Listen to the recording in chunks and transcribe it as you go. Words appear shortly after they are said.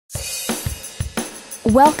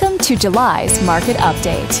Welcome to July's Market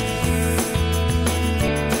Update.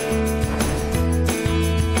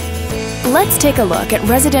 Let's take a look at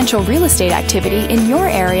residential real estate activity in your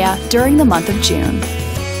area during the month of June.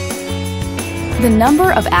 The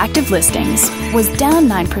number of active listings was down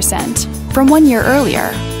 9% from 1 year earlier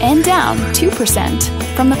and down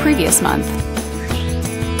 2% from the previous month.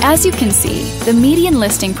 As you can see, the median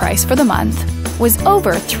listing price for the month was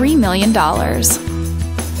over $3 million.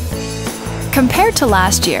 Compared to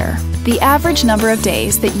last year, the average number of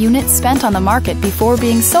days that units spent on the market before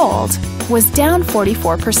being sold was down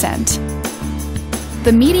 44%.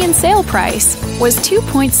 The median sale price was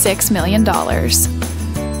 $2.6 million.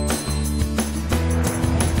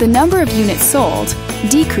 The number of units sold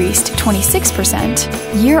decreased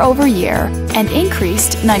 26% year over year and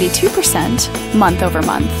increased 92% month over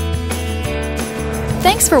month.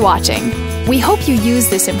 Thanks for watching. We hope you use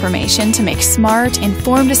this information to make smart,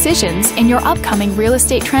 informed decisions in your upcoming real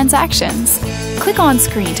estate transactions. Click on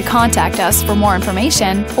screen to contact us for more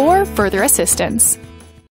information or further assistance.